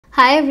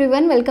Hi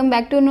everyone, welcome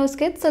back to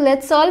NoSkits. So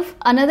let's solve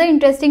another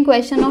interesting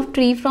question of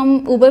tree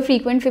from Uber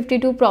Frequent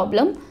 52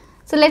 problem.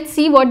 So let's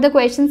see what the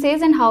question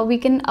says and how we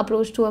can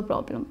approach to a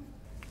problem.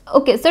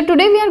 Okay, so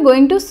today we are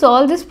going to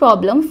solve this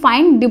problem,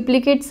 find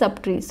duplicate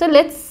subtrees. So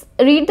let's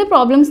read the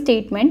problem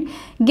statement.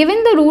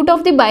 Given the root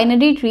of the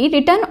binary tree,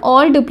 return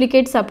all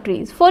duplicate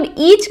subtrees. For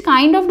each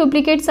kind of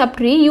duplicate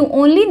subtree, you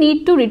only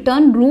need to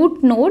return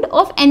root node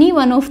of any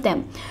one of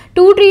them.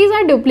 Two trees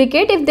are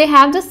duplicate if they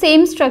have the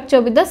same structure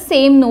with the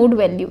same node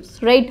values,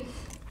 right?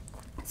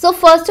 So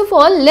first of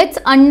all, let's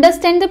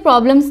understand the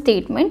problem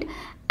statement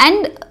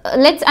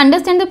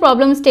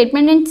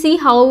and see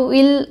how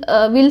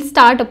we'll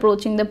start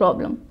approaching the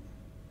problem.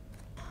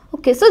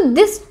 Okay, so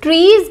this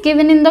tree is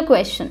given in the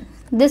question.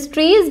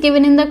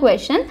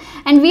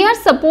 And we are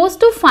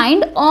supposed to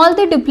find all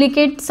the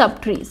duplicate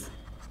subtrees.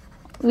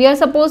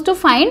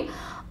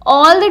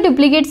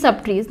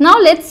 Now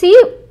let's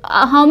see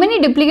how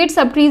many duplicate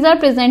subtrees are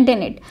present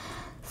in it.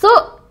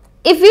 So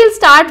if we'll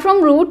start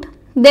from root,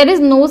 there is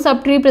no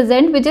subtree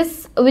present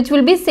which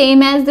will be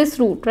same as this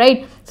root,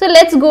 right? So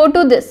let's go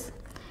to this.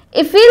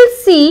 If we'll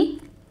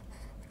see,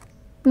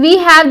 we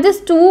have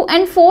this 2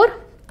 and 4,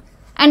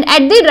 and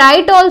at the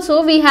right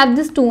also we have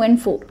this 2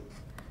 and 4,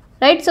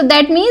 right? So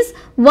that means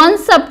one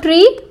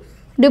subtree,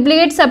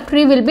 duplicate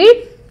subtree will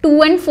be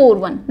 2 and 4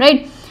 one,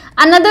 right?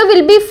 Another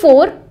will be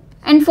 4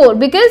 and 4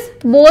 because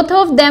both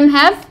of them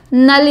have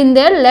null in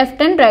their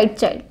left and right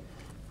child.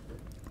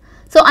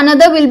 So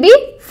another will be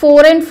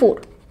 4 and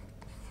 4.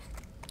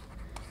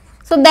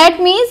 So that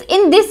means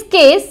in this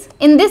case,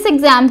 in this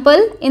example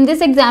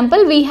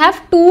we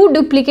have two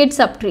duplicate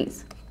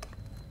subtrees,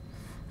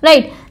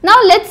 right? Now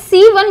let's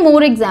see one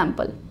more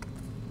example.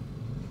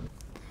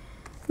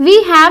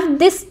 We have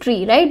this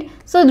tree, right?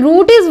 So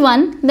root is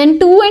 1, then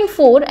 2 and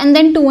 4, and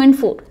then 2 and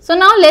 4. So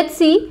now let's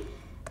see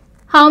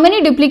how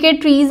many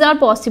duplicate trees are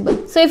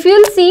possible. So if you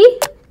will see,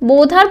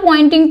 both are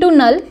pointing to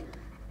null.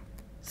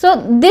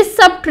 So this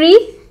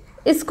subtree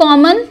is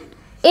common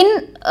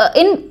in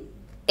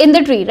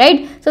the tree,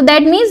 right? So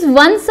that means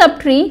one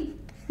subtree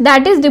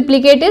that is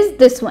duplicate is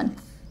this one,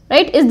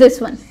 right? Is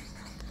this one.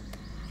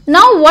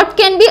 Now what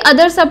can be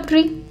other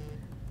subtree?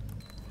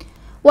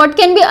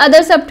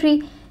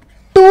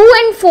 2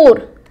 and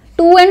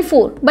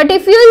 4. But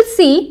if you will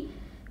see,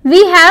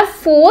 we have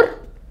 4,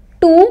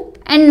 2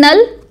 and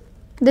null.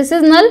 This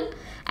is null,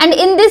 and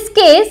in this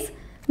case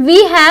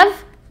we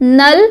have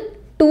null,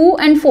 2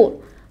 and 4.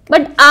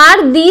 But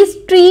are these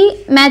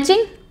tree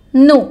matching?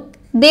 No,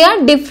 they are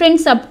different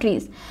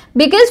subtrees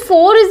because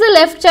 4 is the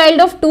left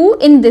child of 2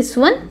 in this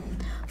one,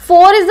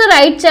 4 is the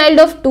right child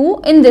of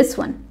 2 in this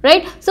one,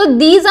 right? So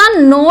these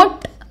are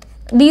not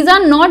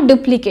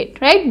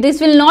duplicate, right?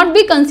 This will not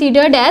be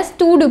considered as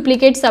two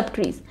duplicate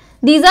subtrees.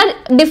 These are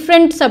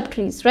different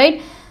subtrees, right?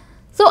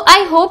 So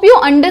I hope you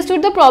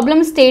understood the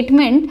problem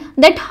statement,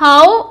 that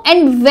how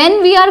and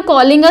when we are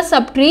calling a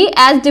subtree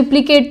as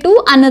duplicate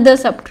to another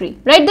subtree,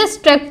 right? The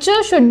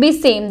structure should be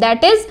same.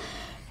 That is,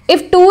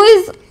 if 2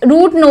 is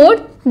root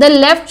node, the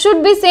left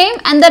should be same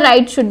and the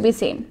right should be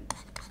same.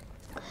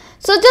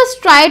 So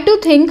just try to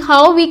think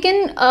how we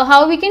can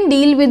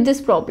deal with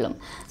this problem.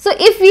 So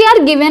if we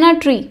are given a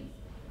tree,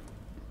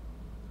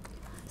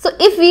 so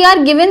if we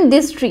are given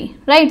this tree,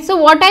 right? So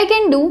what I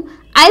can do,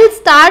 I'll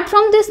start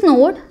from this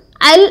node,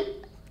 I'll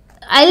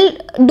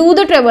do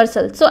the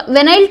traversal. So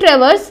when I'll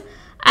traverse,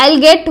 I'll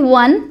get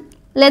 1.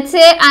 Let's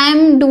say I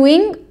am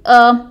doing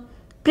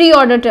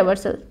pre-order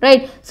traversal,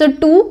 right? So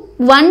 2,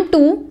 1,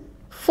 2,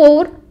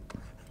 4,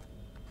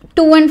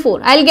 2 and 4.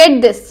 I'll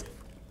get this.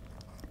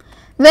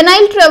 When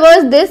I'll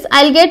traverse this,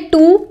 I'll get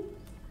 2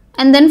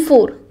 and then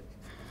 4.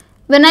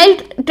 When I'll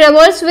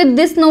traverse with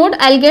this node,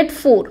 I'll get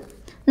 4.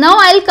 Now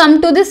I'll come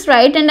to this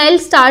right and I'll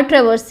start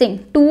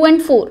traversing 2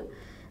 and 4.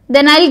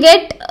 Then I'll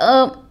get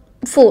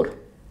 4,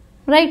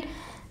 right?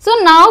 So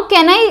now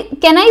can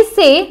I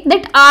say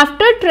that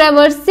after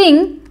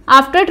traversing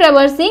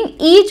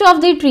each of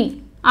the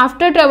tree,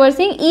 after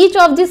traversing each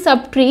of the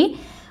subtree,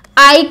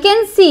 I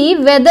can see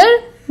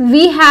whether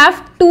we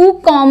have two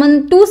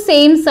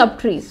same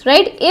subtrees,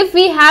 right? If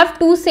we have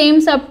two same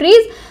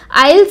subtrees,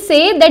 I'll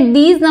say that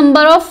these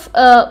number of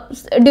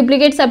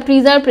duplicate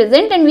subtrees are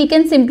present and we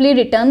can simply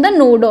return the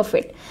node of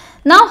it.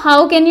 Now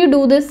how can you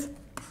do this?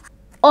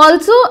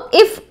 Also,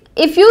 if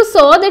you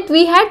saw that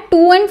we had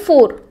 2 and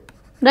 4,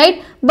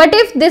 right? But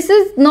if this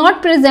is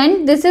not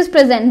present, this is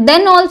present,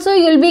 then also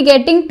you will be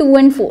getting 2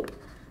 and 4,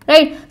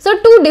 right? So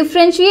to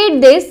differentiate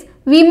this,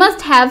 we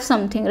must have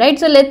something, right?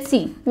 So let's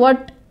see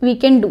what we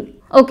can do.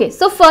 Okay,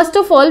 so first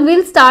of all,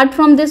 we'll start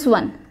from this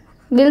one.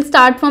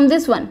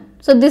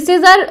 So this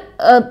is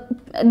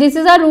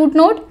our root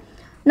node.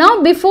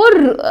 Now before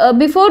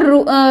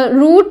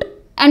root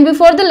and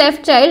before the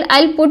left child,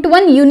 I'll put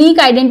one unique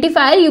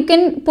identifier. You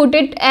can put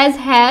it as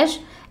hash,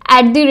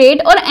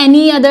 @ or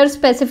any other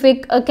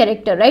specific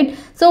character, right?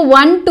 So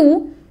 1,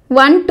 2,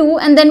 1, 2,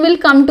 and then we'll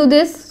come to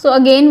this. So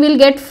again we'll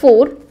get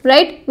 4,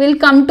 right? We'll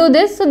come to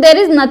this. So there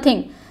is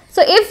nothing.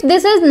 So if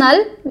this is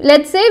null,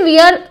 let's say we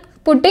are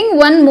putting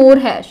one more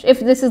hash if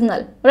this is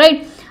null,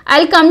 right?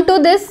 I'll come to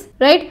this,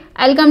 right?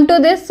 I'll come to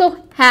this,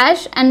 so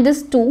hash and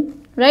this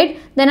 2, right?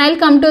 Then I'll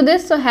come to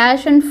this, so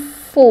hash and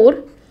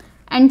 4,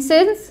 and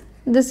since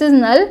this is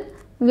null,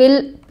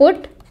 we'll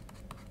put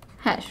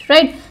hash,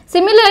 right?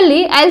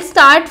 Similarly, I'll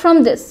start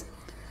from this,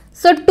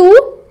 so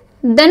 2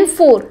 then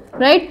 4,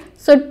 right?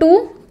 So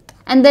 2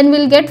 and then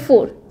we'll get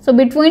 4. So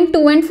between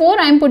 2 and 4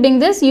 I am putting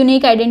this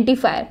unique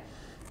identifier.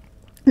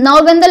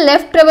 Now when the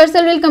left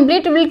traversal will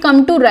complete, it will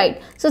come to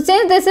right. So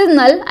since this is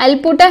null, I'll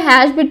put a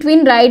hash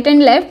between right and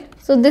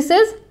left. So this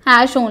is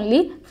hash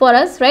only for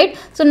us, right?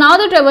 So now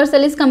the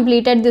traversal is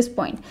complete at this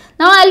point.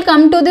 Now I'll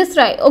come to this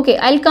right. Okay,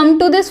 I'll come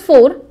to this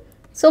 4.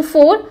 So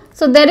 4.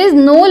 So there is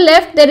no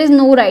left, there is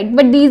no right,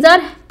 but these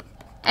are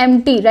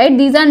empty, right?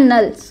 These are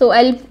null. So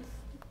I'll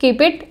keep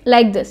it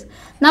like this.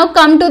 Now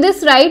come to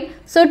this right.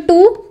 So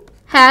 2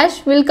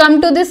 hash will come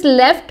to this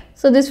left.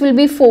 So this will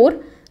be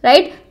 4.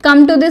 Right,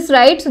 come to this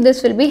right, so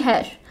this will be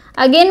hash.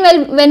 Again,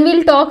 when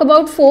we'll talk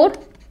about 4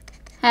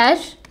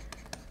 hash,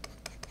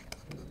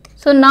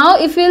 so now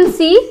if you'll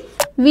see,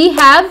 we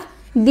have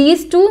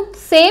these two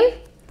same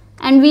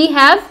and we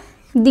have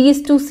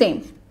these two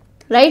same,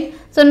 right?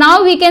 So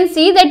now we can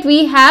see that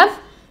we have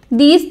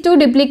these two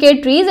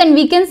duplicate trees and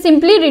we can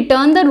simply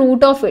return the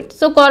root of it.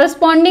 So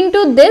corresponding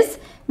to this,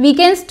 we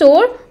can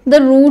store the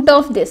root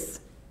of this,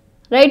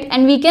 right?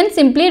 And we can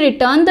simply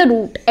return the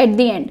root at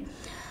the end.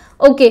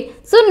 Okay,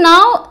 so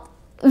now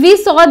we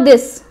saw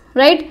this,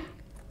 right?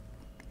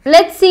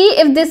 Let's see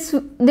if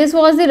this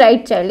was the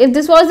right child. If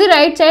this was the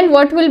right child,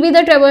 what will be the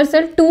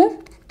traversal?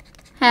 2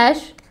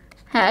 hash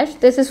hash.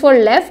 This is for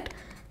left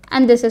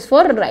and this is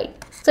for right.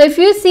 So if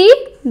you see,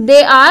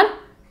 they are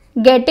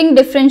getting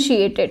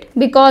differentiated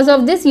because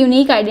of this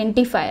unique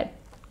identifier,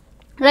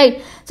 right?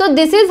 So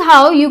this is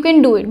how you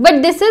can do it,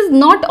 but this is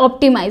not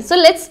optimized. So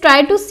let's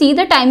try to see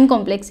the time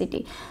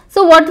complexity.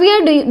 So what we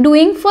are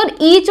doing for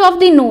each of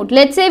the node,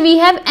 let's say we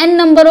have n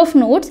number of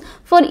nodes.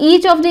 For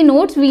each of the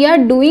nodes, we are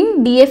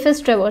doing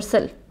DFS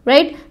traversal,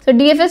 right? So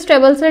DFS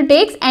traversal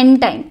takes n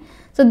time.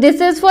 So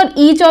this is for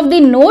each of the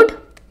node,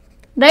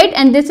 right?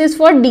 And this is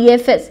for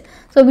DFS.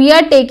 So we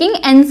are taking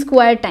n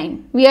square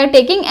time. We are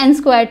taking n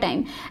square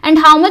time. And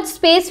how much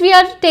space we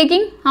are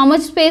taking? How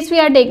much space we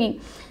are taking?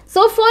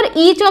 So for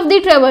each of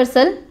the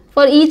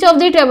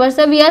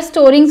traversal, we are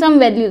storing some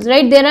values,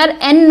 right? There are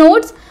n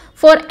nodes.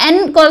 For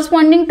n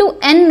corresponding to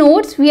n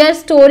nodes, we are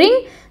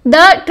storing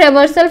the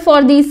traversal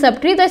for these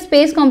subtree. The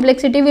space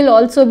complexity will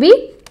also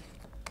be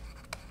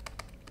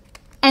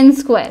n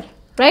square,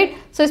 right?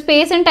 So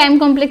space and time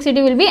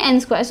complexity will be n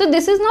square. So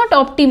this is not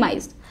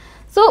optimized.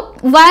 So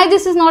why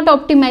this is not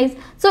optimized?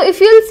 So if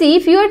you will see,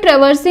 if you are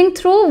traversing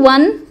through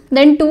 1,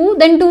 then 2,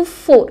 then 2,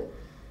 4,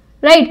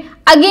 right?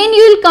 Again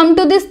you will come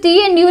to this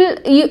T and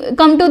you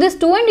come to this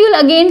 2 and you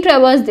will again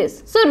traverse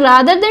this. So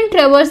rather than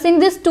traversing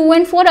this 2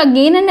 and 4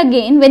 again and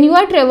again, when you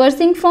are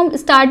traversing from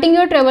starting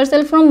your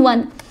traversal from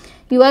 1,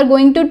 you are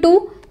going to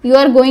 2, you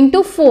are going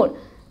to 4.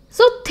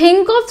 So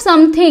think of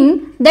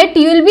something that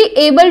you will be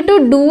able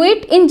to do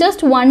it in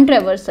just one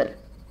traversal.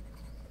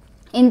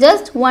 In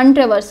just one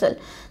traversal.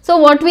 So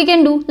what we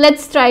can do,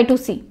 let's try to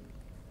see.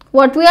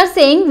 What we are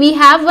saying, we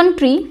have one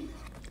tree.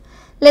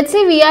 Let's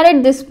say we are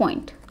at this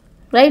point.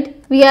 Right,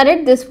 we are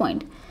at this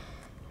point.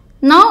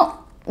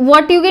 Now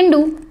what you can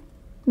do,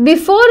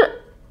 before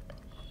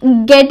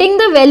getting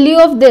the value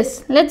of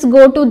this, let's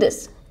go to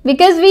this,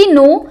 because we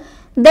know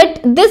that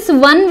this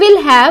one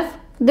will have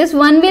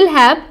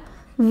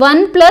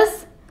 1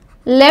 plus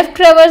left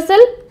traversal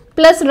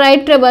plus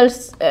right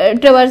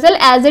traversal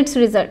as its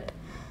result,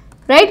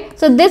 right?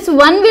 So this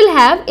one will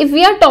have, if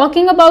we are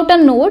talking about a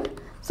node,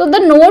 so the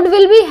node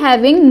will be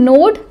having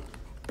node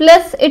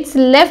plus its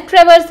left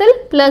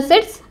traversal plus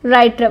its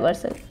right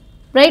traversal,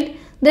 right?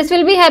 This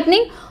will be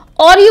happening,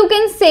 or you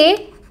can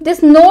say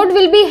this node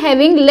will be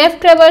having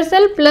left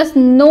traversal plus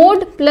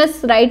node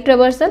plus right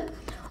traversal,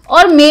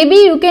 or maybe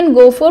you can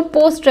go for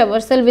post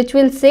traversal, which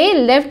will say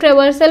left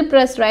traversal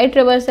plus right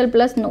traversal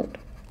plus node,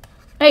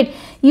 right?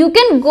 You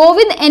can go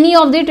with any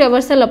of the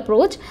traversal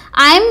approach.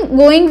 I am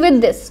going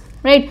with this,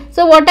 right?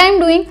 So what I am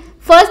doing,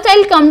 first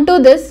I'll come to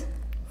this,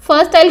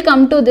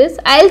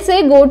 I'll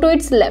say go to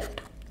its left.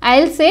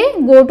 I'll say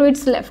go to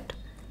its left.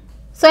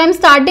 So I am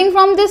starting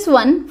from this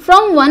one.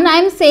 From 1 I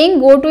am saying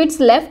go to its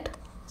left.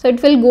 So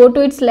it will go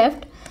to its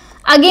left.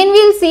 Again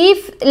we'll see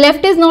if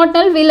left is not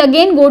null, we'll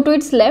again go to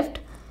its left.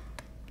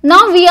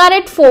 Now we are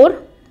at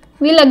 4.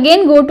 We'll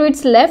again go to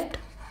its left.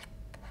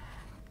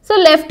 So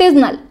left is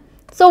null.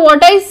 So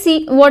what I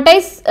say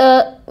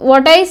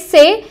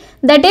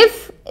that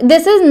if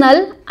this is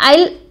null,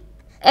 I'll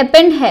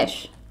append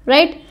hash,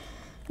 right?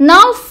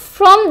 Now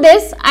from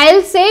this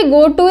I'll say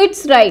go to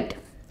its right.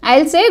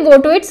 I'll say go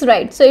to its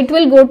right. So it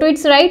will go to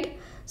its right.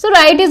 So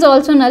right is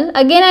also null.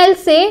 Again I'll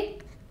say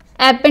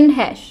append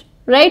hash,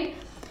 right?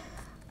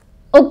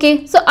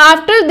 Okay, so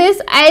after this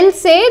I'll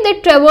say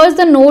that traverse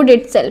the node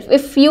itself.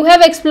 If you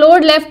have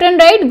explored left and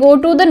right, go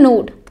to the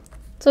node.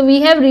 So we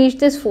have reached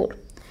this 4.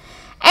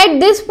 At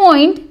this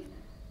point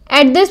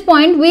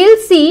we'll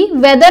see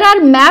whether our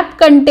map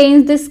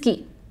contains this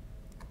key.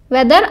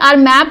 whether our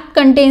map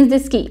contains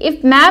this key.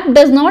 If map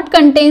does not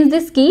contain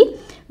this key,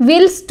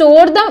 we'll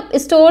store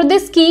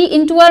this key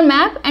into our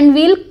map and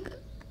we'll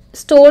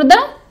store the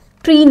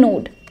tree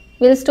node.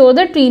 We'll store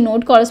the tree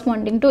node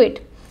corresponding to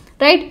it,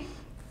 right?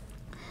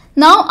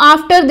 Now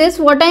after this,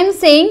 what I am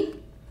saying,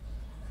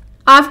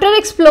 after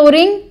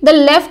exploring the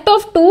left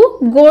of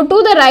 2, go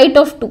to the right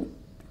of 2.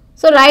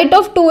 So right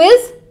of 2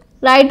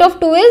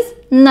 is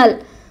null.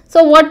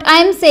 So what I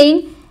am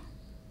saying,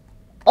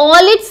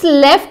 all its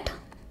left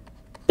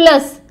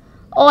plus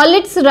all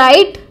its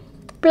right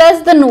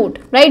plus the node,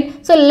 right?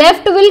 So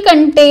left will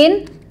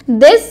contain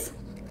this,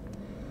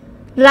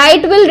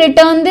 right will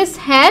return this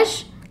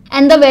hash,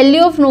 and the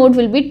value of node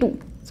will be 2.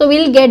 So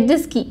we'll get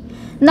this key.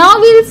 Now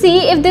we'll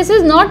see if this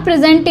is not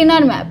present in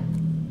our map.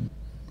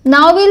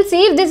 We'll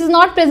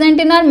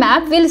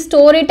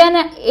store it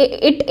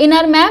in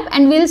our map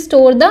and we'll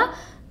store the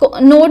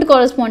node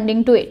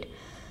corresponding to it.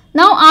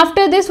 Now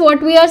after this,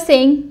 what we are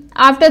saying,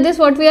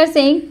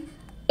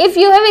 if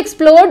you have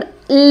explored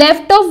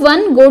left of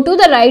 1, go to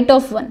the right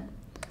of 1.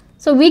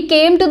 So we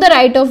came to the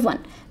right of 1.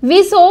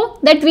 We saw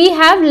that we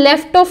have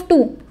left of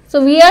 2.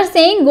 So we are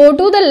saying go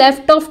to the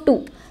left of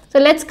 2. So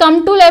let's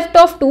come to left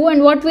of 2,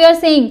 and what we are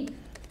saying,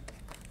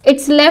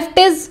 its left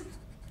is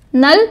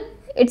null,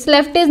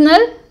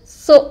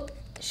 so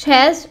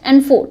hash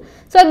and 4.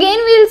 So again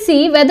we will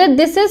see whether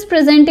this is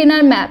present in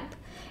our map.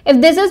 If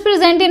this is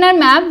present in our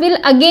map,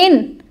 we'll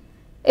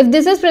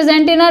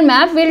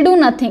do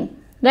nothing,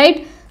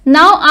 right?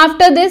 Now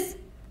after this,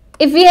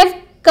 if we have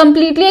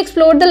completely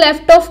explored the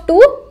left of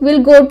 2,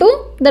 we'll go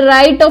to the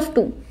right of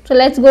 2. So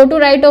let's go to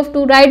right of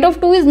 2. Right of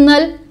 2 is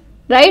null,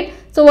 right?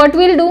 So what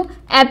we'll do,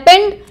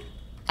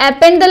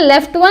 append the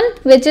left one,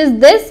 which is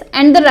this,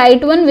 and the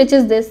right one, which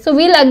is this. So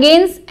we'll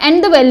again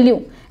end the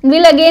value.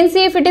 We'll again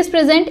see if it is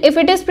present. If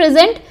it is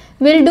present,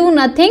 we'll do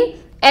nothing,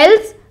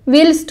 else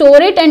we'll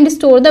store it and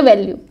store the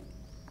value.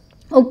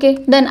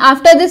 Okay, then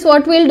after this,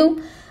 what we'll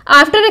do,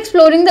 after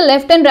exploring the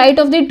left and right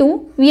of the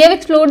 2, we have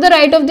explored the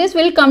right of this,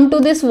 we'll come to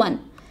this 1.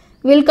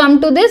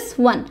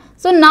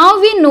 So now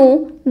we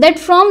know that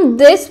from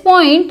this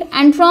point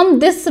and from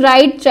this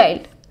right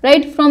child,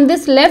 right, from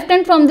this left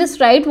and from this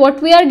right,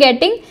 what we are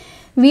getting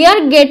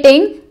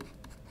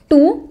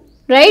 2,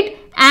 right,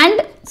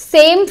 and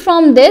same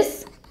from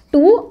this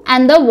 2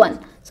 and the 1.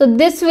 So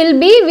this will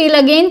be, we'll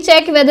again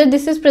check whether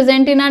this is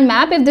present in our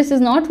map. If this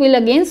is not, we'll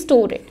again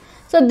store it.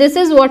 So this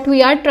is what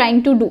we are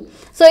trying to do.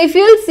 So if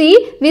you will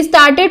see, we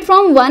started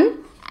from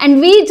 1 and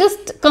we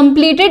just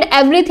completed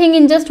everything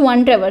in just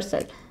one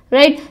traversal,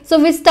 right? So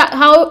we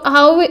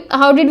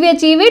how did we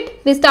achieve it?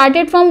 We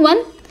started from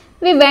 1,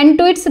 we went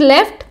to its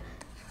left,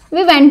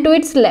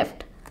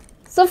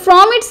 So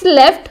from its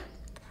left,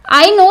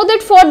 I know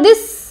that for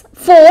this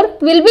 4,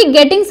 we'll be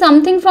getting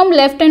something from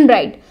left and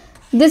right.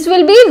 This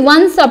will be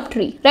one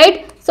subtree,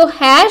 right? So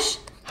hash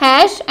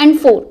and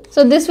 4.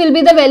 So this will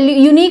be the value,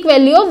 unique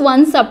value of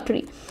one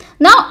subtree.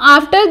 Now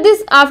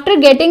after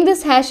getting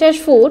this hash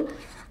 4,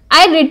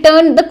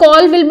 the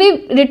call will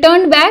be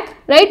returned back,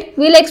 right?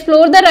 We'll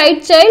explore the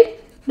right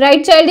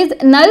child is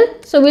null,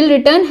 so we'll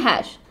return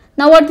hash.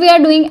 Now what we are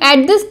doing,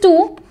 add this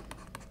 2,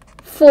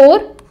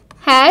 4,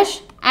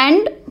 hash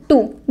and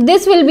 2.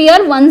 This will be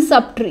our one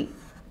subtree,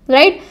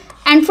 right?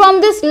 And from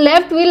this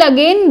left, we'll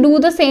again do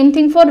the same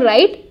thing for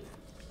right.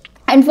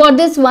 And for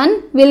this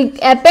one, we'll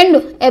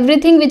append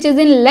everything which is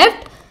in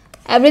left,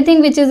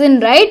 everything which is in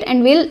right,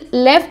 and we'll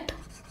left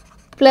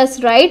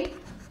plus right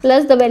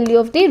plus the value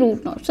of the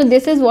root node. So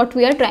this is what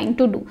we are trying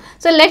to do.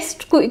 So let's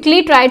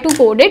quickly try to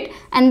code it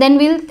and then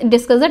we'll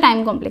discuss the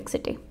time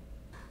complexity.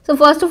 So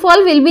first of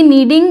all, we'll be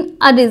needing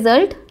a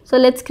result. So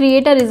let's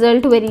create a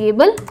result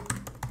variable.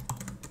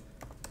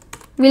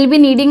 We'll be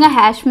needing a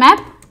hash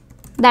map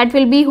that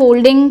will be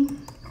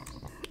holding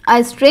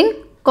a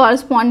string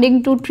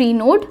corresponding to tree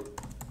node,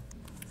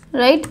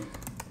 right?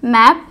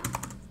 Map.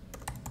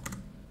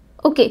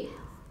 Okay.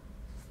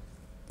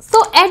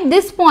 So at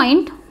this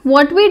point,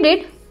 what we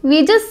did,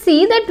 we just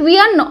see that we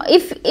are not,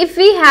 if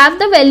we have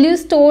the value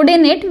stored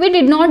in it, we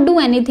did not do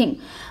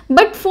anything.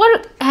 But for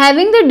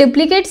having the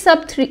duplicate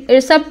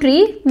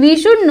subtree, we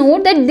should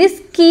know that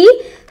this key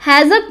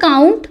has a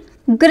count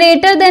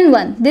greater than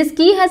 1. This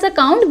key has a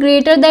count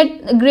greater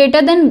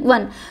than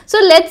 1. So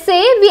let's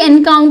say we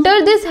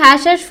encounter this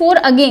hash 4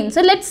 again.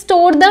 So let's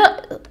store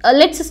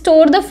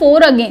the 4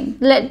 again.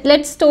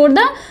 Let's store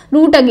the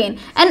root again.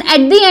 And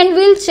at the end,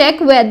 we'll check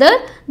whether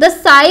the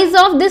size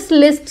of this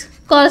list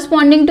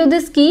corresponding to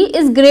this key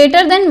is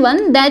greater than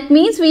 1. That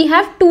means we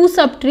have 2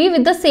 subtree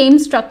with the same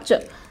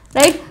structure,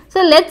 right?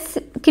 So let's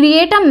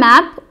create a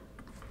map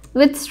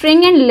with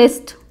string and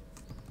list.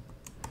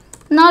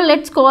 Now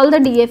let's call the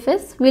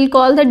DFS. We'll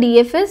call the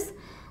DFS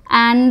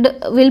and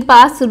we'll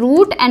pass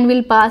root and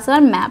we'll pass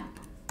our map,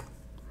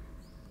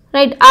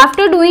 right?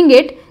 After doing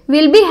it,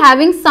 we'll be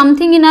having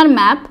something in our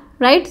map,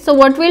 right? So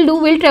what we'll do,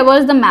 we'll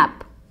traverse the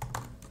map.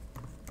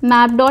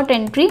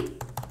 Map.entry.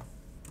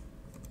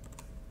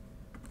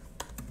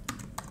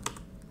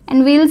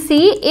 And we'll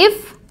see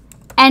if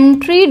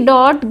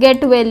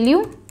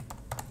entry.getValue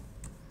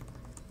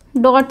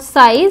dot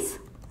size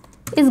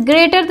is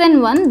greater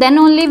than 1, then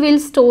only we'll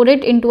store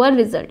it into a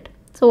result.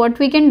 So what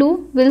we can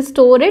do, we'll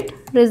store it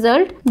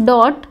result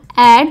dot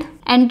add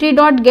entry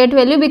dot get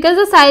value, because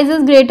the size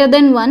is greater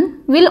than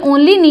 1, we'll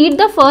only need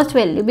the first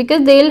value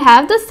because they will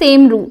have the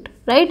same root,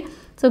 right?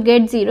 So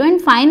get 0,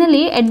 and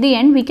finally at the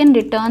end we can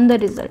return the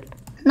result.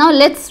 Now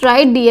let's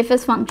write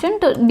DFS function.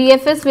 So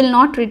DFS will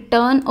not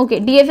return, okay,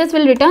 DFS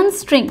will return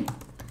string,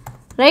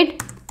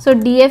 right? So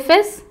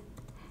DFS,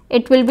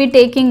 it will be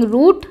taking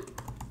root,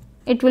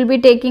 it will be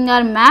taking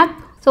our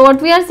map. So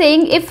what we are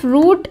saying, if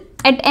root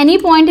at any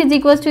point is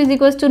equals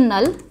to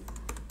null,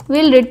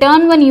 we'll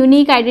return one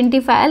unique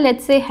identifier,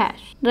 let's say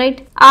hash,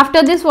 right?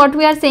 After this, what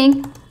we are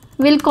saying,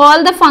 we'll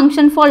call the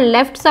function for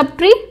left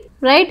subtree,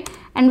 right?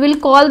 And we'll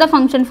call the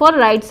function for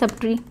right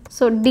subtree.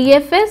 So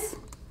DFS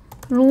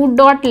root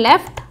dot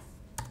left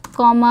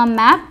comma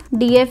map,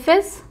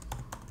 DFS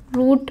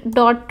root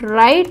dot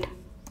right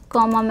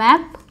comma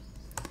map,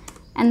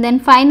 and then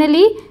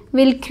finally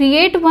we'll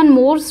create one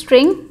more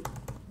string,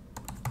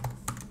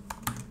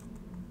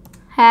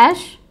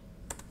 hash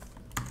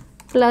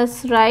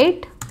plus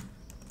right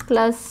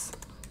plus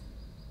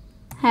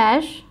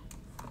hash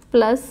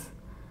plus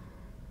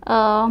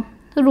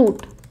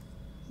root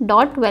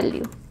dot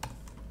value,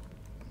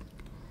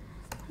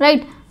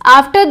 right?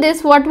 After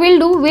this, what we'll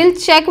do, we'll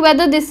check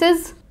whether this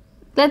is,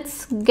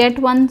 let's get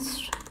one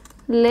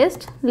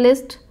list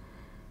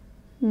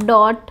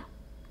dot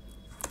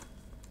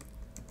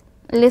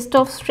list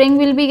of string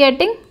will be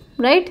getting,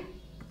 right?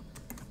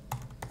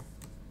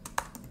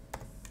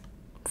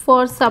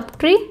 For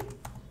subtree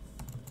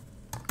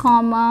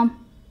comma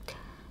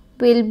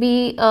will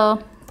be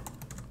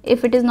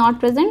if it is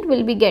not present,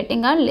 we'll be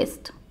getting our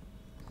list,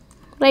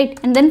 right?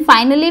 And then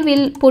finally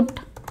we'll put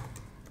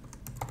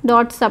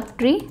dot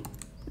subtree,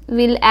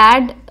 we'll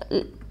add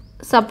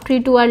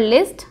subtree to our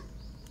list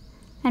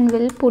and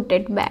we'll put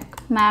it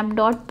back, map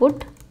dot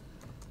put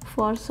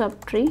for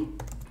subtree.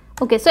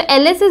 Okay, so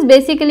ls is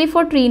basically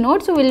for tree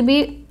node, so we'll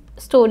be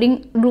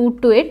storing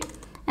root to it,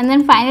 and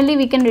then finally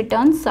we can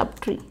return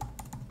subtree,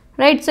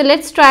 right? So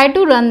let's try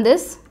to run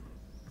this.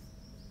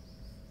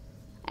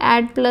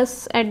 Add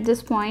plus at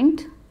this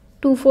point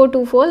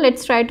 2424,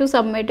 let's try to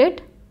submit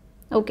it.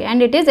 Okay,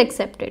 and it is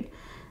accepted,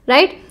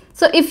 right?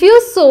 So if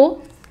you saw,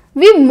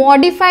 we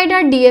modified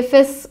our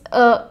DFS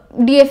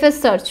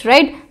search,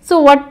 right? So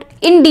what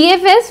in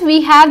DFS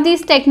we have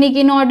these technique,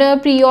 in order,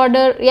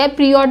 pre-order,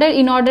 pre-order,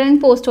 in order and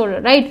post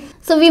order, right?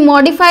 So we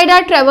modified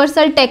our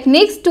traversal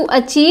techniques to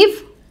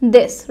achieve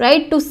this,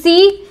 right? To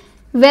see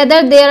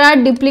whether there are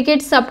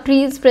duplicate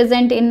subtrees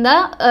present in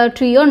the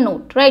tree or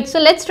not, right? So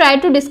let's try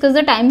to discuss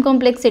the time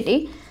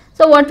complexity.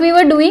 So what we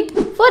were doing,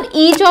 for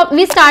each of,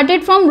 we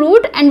started from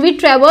root and we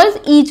traverse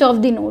each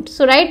of the nodes.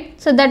 So right,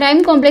 so the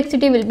time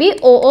complexity will be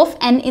O of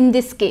n in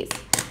this case,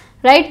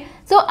 right?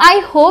 So I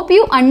hope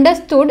you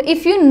understood.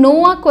 If you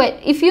know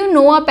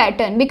a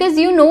pattern, because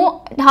you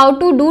know how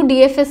to do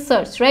DFS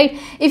search, right?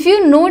 If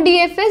you know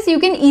DFS, you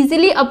can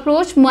easily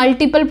approach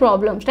multiple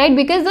problems, right?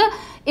 Because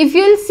if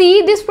you'll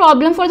see this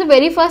problem for the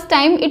very first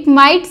time, it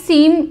might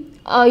seem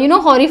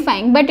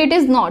horrifying, but it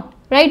is not,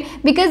 right?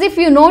 Because if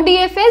you know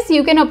DFS,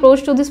 you can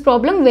approach to this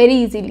problem very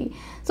easily.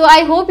 So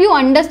I hope you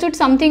understood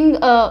something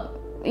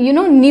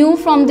new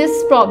from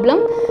this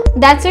problem.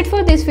 That's it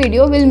for this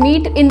video. We'll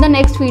meet in the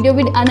next video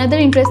with another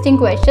interesting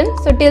question.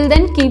 So till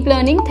then, keep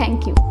learning.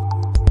 Thank you.